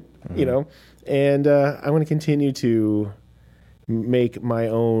if I didn't. Mm-hmm. And I want to continue to make my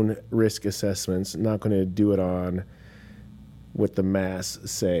own risk assessments. Not going to do it on what the mass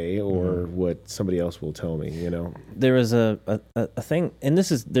say or what somebody else will tell me. There was a thing, and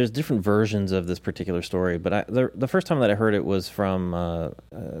there's different versions of this particular story, but the first time that I heard it was from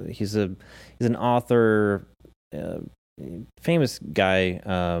he's an author, famous guy.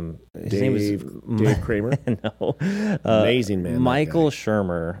 His name is Dave Kramer. No, Amazing man, Michael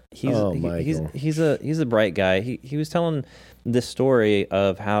Shermer. He's a bright guy. He was telling this story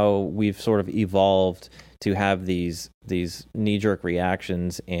of how we've sort of evolved to have these knee-jerk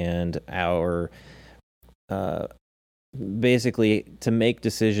reactions and our basically to make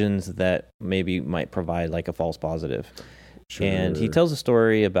decisions that maybe might provide like a false positive. Sure. And he tells a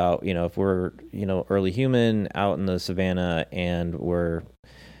story about, if we're, early human out in the savannah and we're,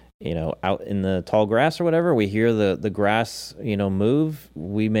 out in the tall grass or whatever, we hear the grass, move,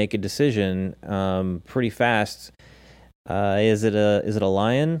 we make a decision pretty fast. Is it a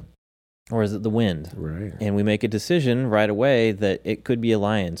lion? Or is it the wind? Right. And we make a decision right away that it could be a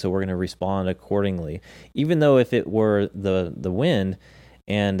lion, so we're going to respond accordingly. Even though if it were the wind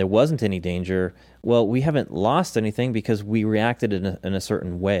and there wasn't any danger, well, we haven't lost anything because we reacted in a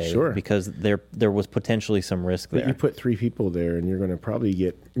certain way. Sure. Because there was potentially some risk there. But you put 3 people there, and you're going to probably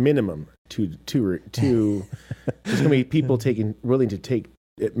get minimum two. There's going to be people willing to take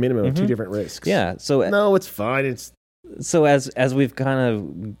at minimum 2 different risks. Yeah. So no, it's fine. So as we've kind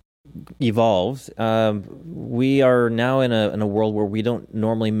of evolved, we are now in a world where we don't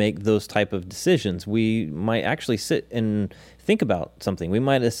normally make those type of decisions. We might actually sit and think about something. We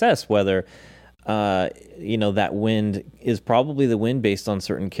might assess whether that wind is probably the wind based on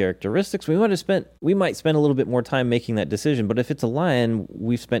certain characteristics. We might spend a little bit more time making that decision. But if it's a lion,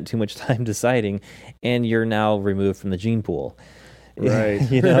 we've spent too much time deciding, and you're now removed from the gene pool. Right.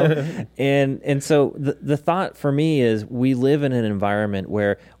 And so the thought for me is we live in an environment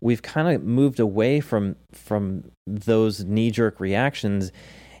where we've kind of moved away from those knee-jerk reactions,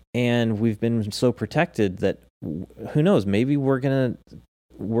 and we've been so protected that who knows, maybe we're gonna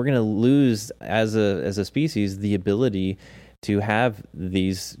lose as a species the ability to have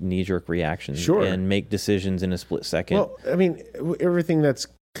these knee-jerk reactions and make decisions in a split second. Well,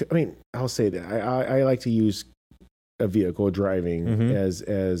 I'll say that I like to use a vehicle driving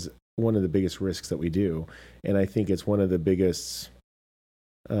as one of the biggest risks that we do, and I think it's one of the biggest.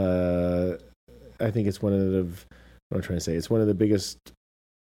 It's one of the biggest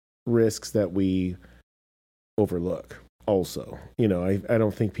risks that we overlook. Also, I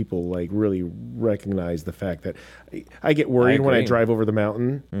don't think people like really recognize the fact that I get worried when I drive over the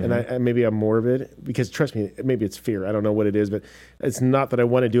mountain, and maybe I'm morbid because trust me, maybe it's fear. I don't know what it is, but it's not that I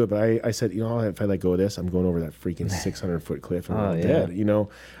want to do it. But I said, if I let go of this, I'm going over that freaking 600-foot cliff and I'm dead.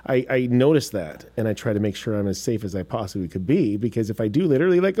 I notice that, and I try to make sure I'm as safe as I possibly could be because if I do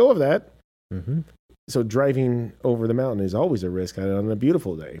literally let go of that. So driving over the mountain is always a risk on a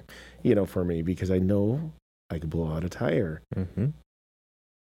beautiful day, for me because I know I could blow out a tire.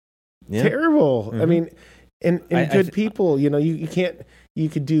 Yeah. Terrible. I mean, and good people, you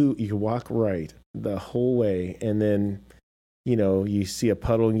could walk right the whole way. And then, you see a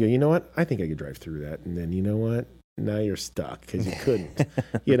puddle and you go, you know what? I think I could drive through that. And then, you know what? Now you're stuck because you couldn't,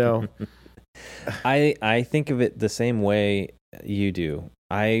 I think of it the same way you do.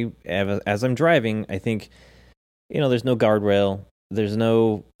 As I'm driving, I think, there's no guardrail. There's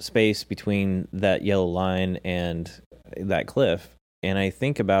no space between that yellow line and that cliff. And I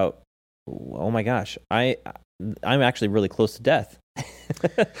think about, oh my gosh, I'm actually really close to death.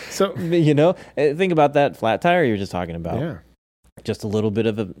 So, think about that flat tire you were just talking about. Yeah. Just a little bit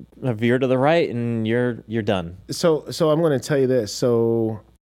of a veer to the right and you're done. So I'm going to tell you this.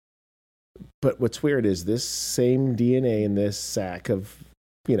 But what's weird is this same DNA in this sack of,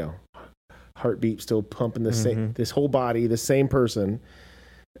 heartbeat still pumping the same, this whole body, the same person.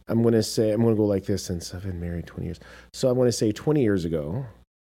 I'm going to go like this since I've been married 20 years. So I'm going to say 20 years ago,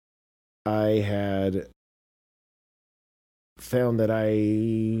 I had found that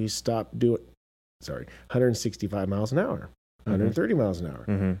I stopped doing, 165 miles an hour, 130 miles an hour.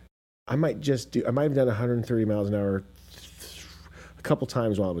 I might have done 130 miles an hour a couple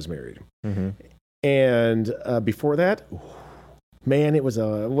times while I was married. Mm-hmm. And before that, man, I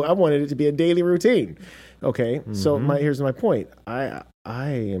wanted it to be a daily routine. Okay, so here's my point. I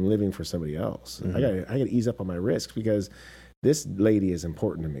am living for somebody else. I got to ease up on my risks because this lady is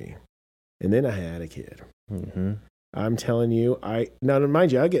important to me. And then I had a kid. Mm-hmm. I'm telling you, now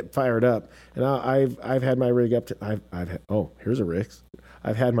mind you, I get fired up, and I've had my rig up to here's a risk.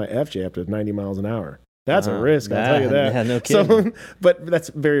 I've had my FJ up to 90 miles an hour. That's a risk, I'll tell you that. Yeah, no kidding. But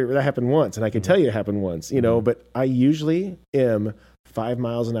that happened once, and I can tell you it happened once, but I usually am 5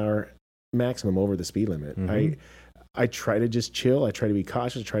 miles an hour maximum over the speed limit. I try to just chill. I try to be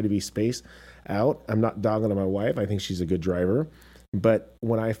cautious. I try to be spaced out. I'm not dogging on my wife. I think she's a good driver. But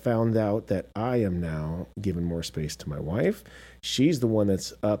when I found out that I am now giving more space to my wife, she's the one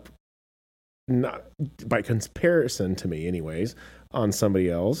that's up, not by comparison to me anyways, on somebody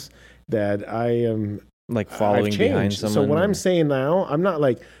else, that I am like following behind someone. So what I'm saying now, I'm not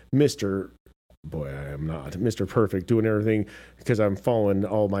like I am not Mr. Perfect doing everything because I'm following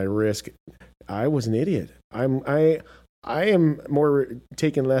all my risk. I was an idiot. I am more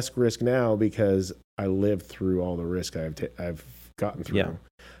taking less risk now because I lived through all the risk I've gotten through. Yeah.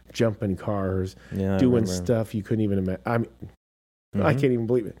 Jumping cars, doing stuff you couldn't even imagine. I can't even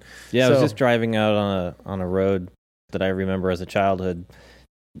believe it. Yeah, I was just driving out on a road that I remember as a childhood,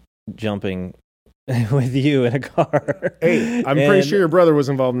 jumping with you in a car. Hey, I'm pretty sure your brother was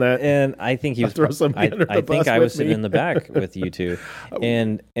involved in that. And I think he was. I think I was sitting in the back with you two.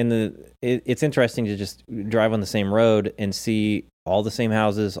 And it's interesting to just drive on the same road and see all the same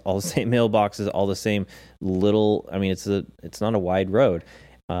houses, all the same mailboxes, all the same little. I mean, it's not a wide road.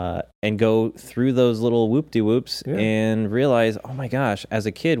 And go through those little whoop-de-whoops and realize, oh my gosh, as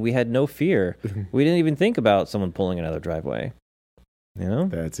a kid, we had no fear. We didn't even think about someone pulling another driveway.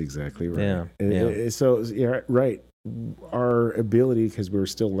 That's exactly right. Yeah. So right. Our ability, because we're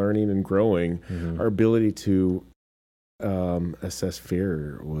still learning and growing, our ability to assess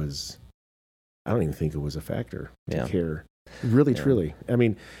fear was, I don't even think it was a factor to care. Really, truly. I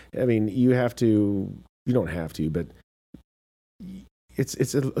mean, you don't have to, but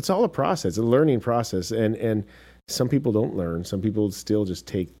it's all a process, a learning process, and some people don't learn. Some people still just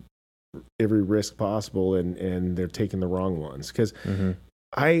take every risk possible, and they're taking the wrong ones. Because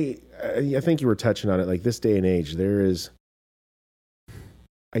I think you were touching on it. Like this day and age,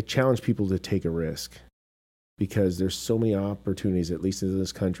 I challenge people to take a risk because there's so many opportunities, at least in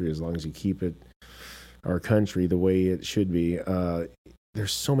this country, as long as you keep our country the way it should be.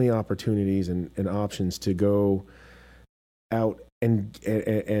 There's so many opportunities and options to go out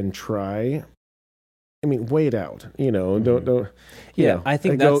and try. I mean, weigh it out. Don't. Yeah, I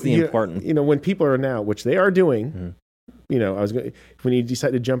think that's the important. When people are now, which they are doing. When you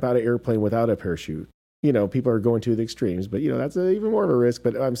decide to jump out of an airplane without a parachute, people are going to the extremes. But that's even more of a risk.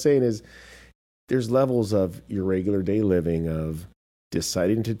 But what I'm saying is, there's levels of your regular day living of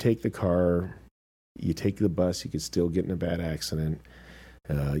deciding to take the car. You take the bus, you could still get in a bad accident.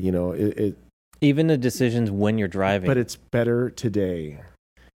 Even the decisions when you're driving. But it's better today.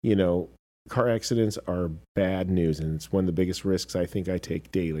 Car accidents are bad news, and it's one of the biggest risks I think I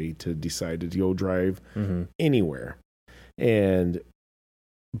take daily to decide to go drive anywhere.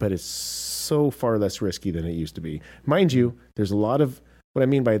 But it's so far less risky than it used to be. Mind you, there's a lot of, what I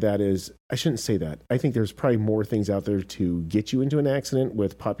mean by that is, I shouldn't say that. I think there's probably more things out there to get you into an accident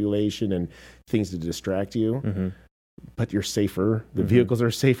with population and things to distract you. But you're safer. The vehicles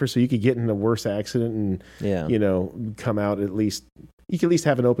are safer, so you could get in a worse accident and, come out at least. You can at least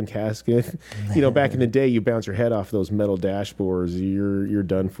have an open casket. Back in the day, you bounce your head off those metal dashboards, you're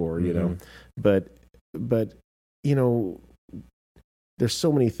done for. But there's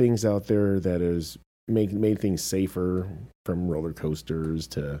so many things out there that has made things safer, from roller coasters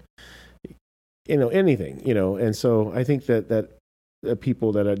to anything. And so I think that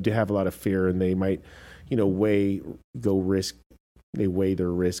people that do have a lot of fear, and they might weigh their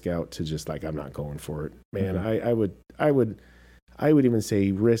risk out to just like, I'm not going for it, man. I would even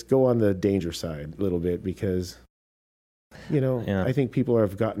say go on the danger side a little bit, because I think people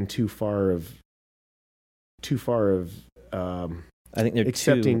have gotten too far of I think they're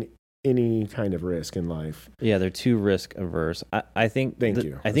accepting any kind of risk in life. Yeah, they're too risk averse. I think. Thank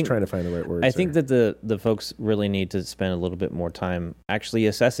you. I think trying to find the right words. I think that the folks really need to spend a little bit more time actually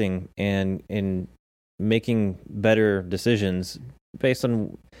assessing and making better decisions based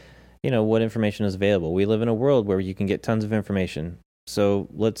on what information is available. We live in a world where you can get tons of information. So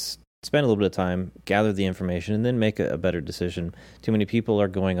let's spend a little bit of time, gather the information, and then make a better decision. Too many people are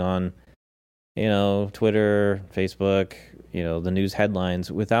going on Twitter, Facebook, the news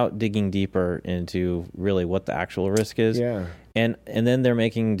headlines without digging deeper into really what the actual risk is. Yeah. And then they're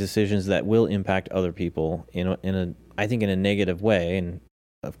making decisions that will impact other people I think in a negative way. And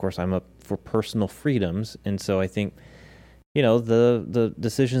of course, I'm up for personal freedoms, and so I think the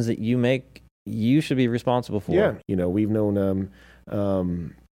decisions that you make, you should be responsible for. Yeah, we've known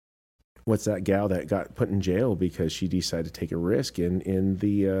what's that gal that got put in jail because she decided to take a risk in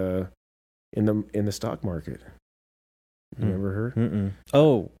the stock market. Remember her? Mm-mm.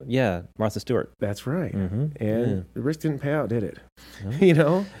 Oh, yeah, Martha Stewart. That's right. Mm-hmm. And the risk didn't pay out, did it?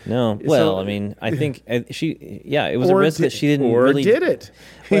 No. No. Well, I mean, I think it was a risk that she didn't really... Or did it?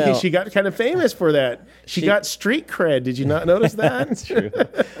 Well, she got kind of famous for that. She got street cred. Did you not notice that? That's true.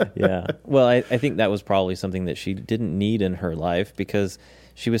 Yeah. Well, I think that was probably something that she didn't need in her life because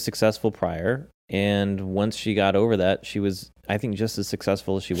she was successful prior. And once she got over that, she was, I think, just as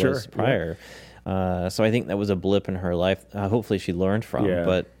successful as she was prior. Yeah. So I think that was a blip in her life. Hopefully she learned from,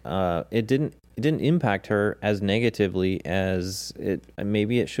 but it didn't impact her as negatively as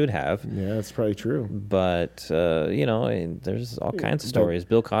maybe it should have. Yeah, that's probably true. But there's all kinds of stories.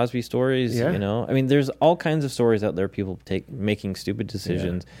 Bill Cosby stories. Yeah. I mean, there's all kinds of stories out there. People making stupid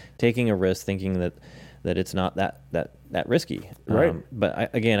decisions, taking a risk, thinking that it's not that risky. Right. But I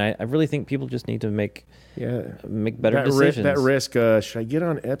really think people just need to make better decisions. That risk, should I get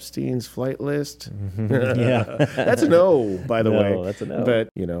on Epstein's flight list? Yeah. That's a no, by the way. That's a no. But,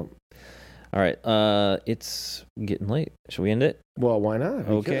 All right. It's getting late. Should we end it? Well, why not?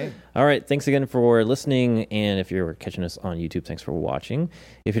 Okay. All right. Thanks again for listening. And if you're catching us on YouTube, thanks for watching.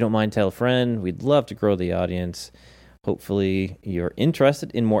 If you don't mind, tell a friend. We'd love to grow the audience. Hopefully you're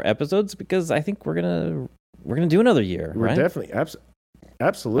interested in more episodes because I think we're gonna do another year. We're right? Definitely.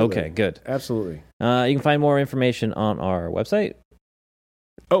 Absolutely. Okay, good. Absolutely. You can find more information on our website.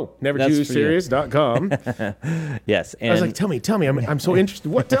 Oh, nevertooserious.com. Yes. And I was like, tell me. I'm so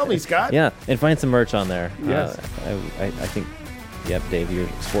interested. What? Tell me, Scott. Yeah, and find some merch on there. Yes. I think, yep, Dave, you're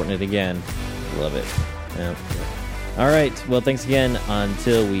sporting it again. Love it. Yeah. All right. Well, thanks again.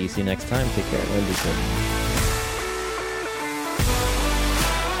 Until we see you next time, take care.